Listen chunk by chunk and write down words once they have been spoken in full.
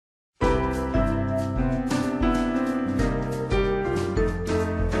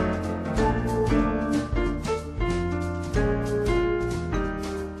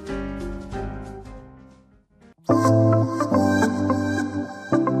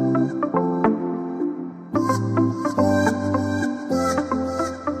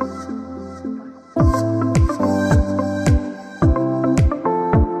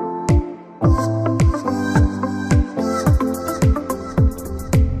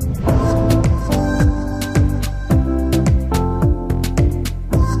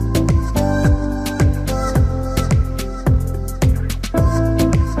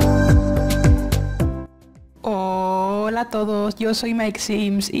yo soy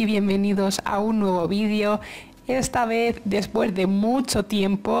MickeSims y bienvenidos a un nuevo vídeo. Esta vez, después de mucho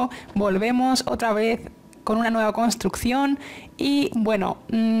tiempo, volvemos otra vez con una nueva construcción y bueno,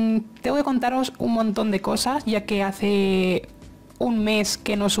 tengo que contaros un montón de cosas ya que hace un mes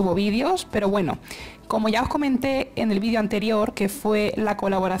que no subo vídeos, pero bueno, como ya os comenté en el vídeo anterior, que fue la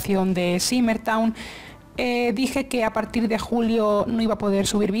colaboración de Simmertown, dije que a partir de julio no iba a poder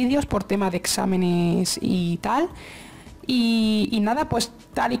subir vídeos por tema de exámenes y tal. Y nada, pues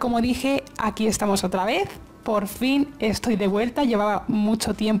tal y como dije, aquí estamos otra vez. Por fin estoy de vuelta. Llevaba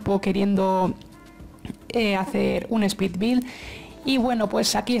mucho tiempo queriendo hacer un speed build. Y bueno,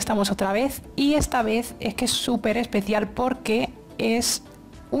 pues aquí estamos otra vez. Y esta vez es que es súper especial porque es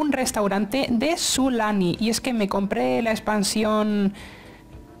un restaurante de Sulani. Y es que me compré la expansión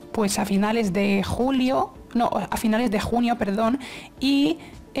pues a finales de julio, no, a finales de junio, perdón, y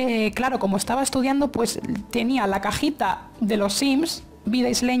claro, como estaba estudiando, pues tenía la cajita de los Sims, vida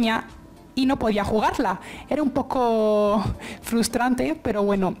isleña, y no podía jugarla. Era un poco frustrante, pero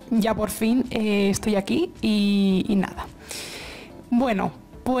bueno, ya por fin estoy aquí y nada. Bueno,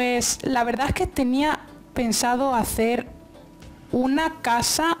 pues la verdad es que tenía pensado hacer una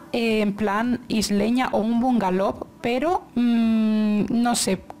casa en plan isleña o un bungalow, pero no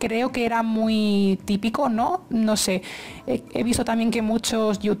sé, creo que era muy típico, ¿no? No sé, he visto también que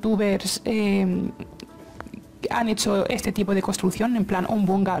muchos youtubers han hecho este tipo de construcción, en plan un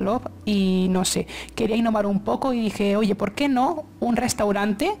bungalow, y no sé, quería innovar un poco y dije, oye, ¿por qué no un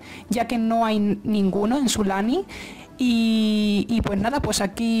restaurante? Ya que no hay ninguno en Sulani, y pues nada, pues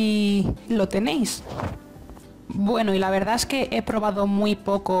aquí lo tenéis. Bueno, y la verdad es que he probado muy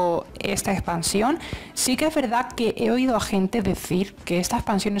poco esta expansión. Sí que es verdad que he oído a gente decir que esta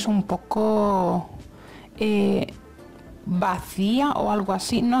expansión es un poco vacía o algo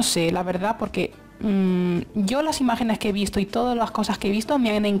así. No sé, la verdad, porque yo las imágenes que he visto y todas las cosas que he visto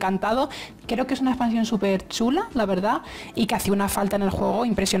me han encantado. Creo que es una expansión súper chula, la verdad, y que hacía una falta en el juego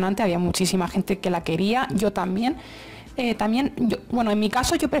impresionante. Había muchísima gente que la quería, yo también. Bueno, en mi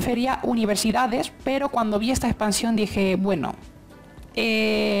caso yo prefería universidades, pero cuando vi esta expansión dije, bueno,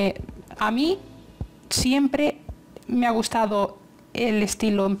 a mí siempre me ha gustado el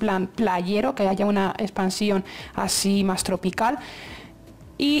estilo en plan playero, que haya una expansión así más tropical,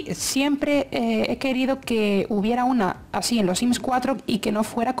 y siempre he querido que hubiera una así en los Sims 4 y que no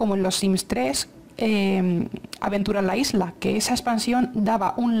fuera como en los Sims 3, Aventura en la Isla, que esa expansión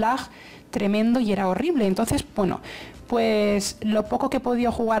daba un lag tremendo y era horrible. Entonces, bueno, pues lo poco que he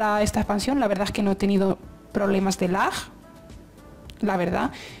podido jugar a esta expansión, la verdad es que no he tenido problemas de lag, la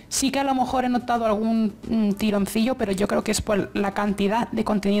verdad. Sí que a lo mejor he notado algún tironcillo, pero yo creo que es por la cantidad de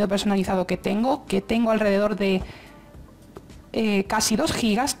contenido personalizado que tengo alrededor de casi 2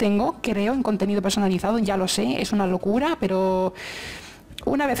 gigas tengo, creo, en contenido personalizado, ya lo sé, es una locura, pero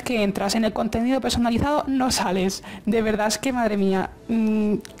una vez que entras en el contenido personalizado no sales. De verdad es que, madre mía,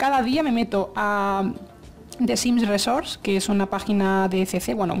 cada día me meto a The Sims Resource, que es una página de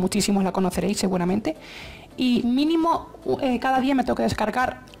CC, bueno, muchísimos la conoceréis seguramente, y mínimo cada día me tengo que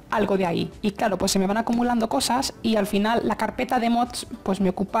descargar algo de ahí. Y claro, pues se me van acumulando cosas y al final la carpeta de mods pues me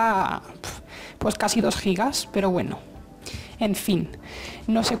ocupa pues casi 2 gigas, pero bueno, en fin,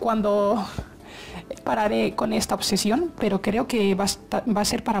 no sé cuándo pararé con esta obsesión, pero creo que va a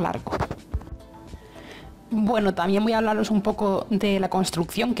ser para largo. Bueno, también voy a hablaros un poco de la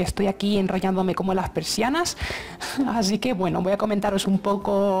construcción, que estoy aquí enrollándome como las persianas, así que bueno, voy a comentaros un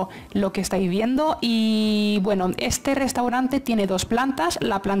poco lo que estáis viendo. Y bueno, este restaurante tiene 2 plantas.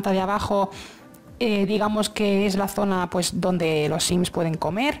 La planta de abajo digamos que es la zona pues donde los Sims pueden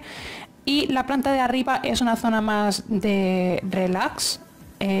comer, y la planta de arriba es una zona más de relax.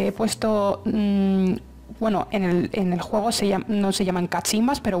 He puesto bueno, en el juego no se llaman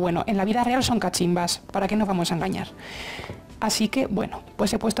cachimbas, pero bueno, en la vida real son cachimbas, ¿para qué nos vamos a engañar? Así que bueno,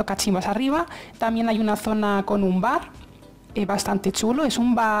 pues he puesto cachimbas arriba. También hay una zona con un bar, bastante chulo, es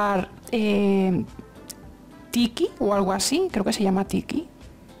un bar tiki o algo así, creo que se llama tiki,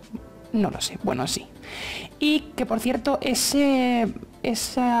 no lo sé, bueno, sí. Y que por cierto,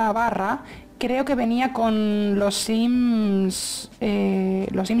 esa barra creo que venía con los Sims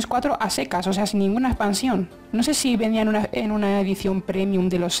 4 a secas, o sea, sin ninguna expansión. No sé si venía en una edición premium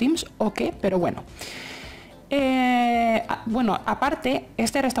de los Sims o qué, pero bueno. Bueno, aparte,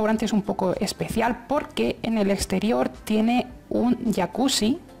 este restaurante es un poco especial porque en el exterior tiene un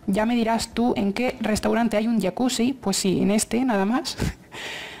jacuzzi. Ya me dirás tú en qué restaurante hay un jacuzzi. Pues sí, en este nada más.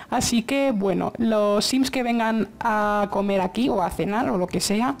 Así que bueno, los Sims que vengan a comer aquí o a cenar o lo que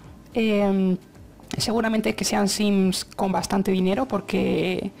sea, seguramente que sean Sims con bastante dinero,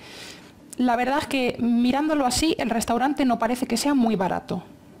 porque la verdad es que mirándolo así, el restaurante no parece que sea muy barato.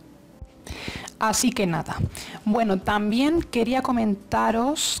 Así que nada. Bueno, también quería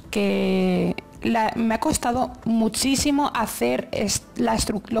comentaros que me ha costado muchísimo hacer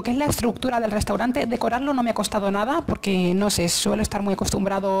lo que es la estructura del restaurante. Decorarlo no me ha costado nada porque, no sé, suelo estar muy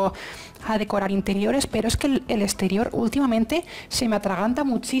acostumbrado a decorar interiores, pero es que el exterior últimamente se me atraganta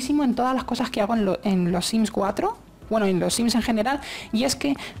muchísimo en todas las cosas que hago en los Sims 4, bueno, en los Sims en general, y es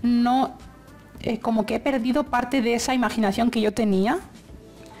que no, como que he perdido parte de esa imaginación que yo tenía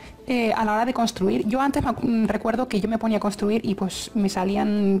a la hora de construir. Yo antes recuerdo que yo me ponía a construir y pues me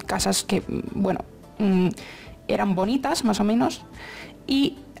salían casas que, bueno, eran bonitas más o menos,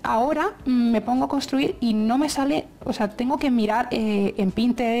 y ahora me pongo a construir y no me sale, o sea, tengo que mirar en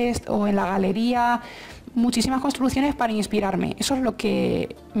Pinterest o en la galería muchísimas construcciones para inspirarme. Eso es lo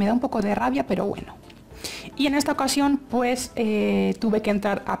que me da un poco de rabia, pero bueno. Y en esta ocasión pues tuve que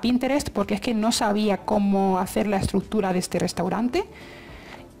entrar a Pinterest porque es que no sabía cómo hacer la estructura de este restaurante.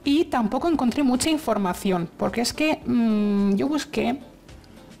 Y tampoco encontré mucha información, porque es que yo busqué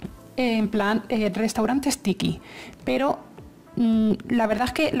en plan restaurantes tiki, pero la verdad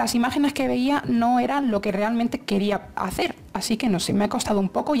es que las imágenes que veía no eran lo que realmente quería hacer, así que no sé, me ha costado un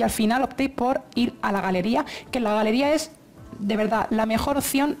poco y al final opté por ir a la galería, que la galería es de verdad la mejor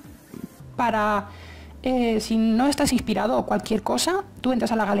opción para... si no estás inspirado o cualquier cosa, tú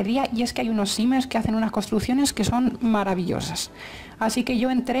entras a la galería y es que hay unos sims que hacen unas construcciones que son maravillosas. Así que yo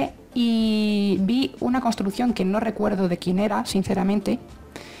entré y vi una construcción que no recuerdo de quién era, sinceramente,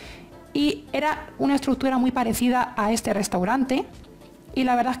 y era una estructura muy parecida a este restaurante y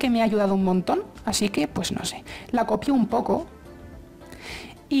la verdad es que me ha ayudado un montón, así que pues no sé, la copié un poco.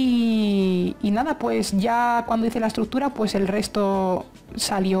 Y nada, pues ya cuando hice la estructura, pues el resto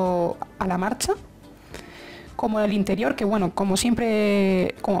salió a la marcha. Como el interior, que bueno, como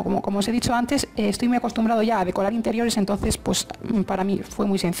siempre, como os he dicho antes, estoy muy acostumbrado ya a decorar interiores, entonces pues para mí fue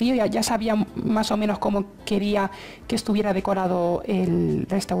muy sencillo, ya sabía más o menos cómo quería que estuviera decorado el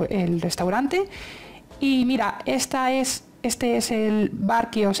restaurante. Y mira, este es el bar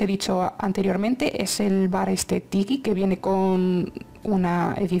que os he dicho anteriormente, es el bar Tiki, que viene con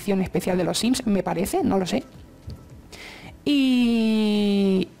una edición especial de los Sims, me parece, no lo sé.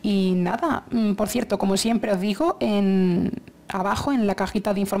 Y nada, por cierto, como siempre os digo, abajo en la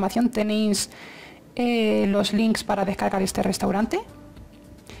cajita de información tenéis los links para descargar este restaurante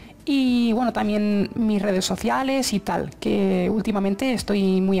y bueno, también mis redes sociales y tal, que últimamente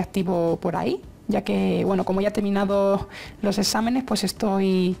estoy muy activo por ahí, ya que bueno, como ya he terminado los exámenes, pues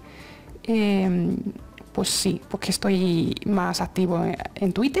estoy pues sí, porque estoy más activo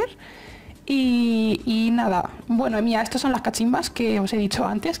en Twitter. Y nada, bueno, mira, estas son las cachimbas que os he dicho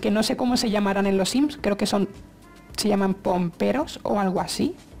antes, que no sé cómo se llamarán en los Sims, creo que se llaman pomperos o algo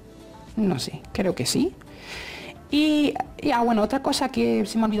así, no sé, creo que sí. Y bueno, otra cosa que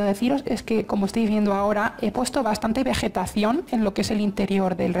se me ha olvidado deciros es que, como estáis viendo ahora, he puesto bastante vegetación en lo que es el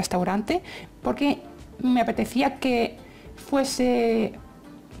interior del restaurante, porque me apetecía que fuese,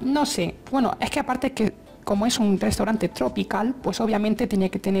 no sé, bueno, es que aparte que como es un restaurante tropical, pues obviamente tenía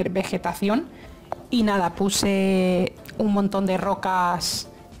que tener vegetación. Y nada, puse un montón de rocas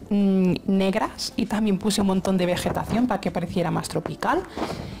negras y también puse un montón de vegetación para que pareciera más tropical.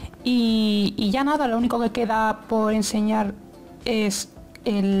 Y ya nada, lo único que queda por enseñar es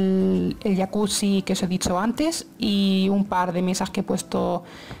el jacuzzi que os he dicho antes y un par de mesas que he puesto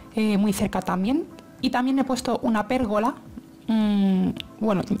muy cerca también. Y también he puesto una pérgola.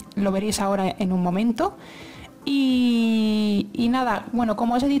 Bueno, lo veréis ahora en un momento. Y nada, bueno,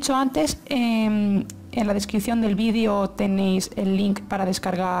 como os he dicho antes, en la descripción del vídeo tenéis el link para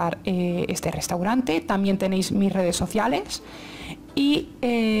descargar este restaurante. También tenéis mis redes sociales. Y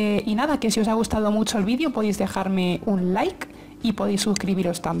nada, que si os ha gustado mucho el vídeo podéis dejarme un like y podéis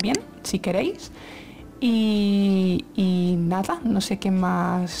suscribiros también si queréis. Y nada, no sé qué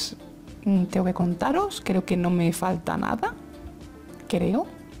más tengo que contaros. Creo que no me falta nada. Creo.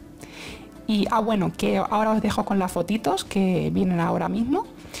 Y bueno, que ahora os dejo con las fotitos que vienen ahora mismo.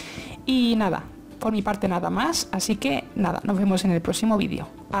 Y nada, por mi parte nada más, así que nada, nos vemos en el próximo vídeo.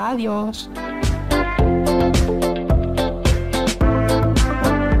 Adiós.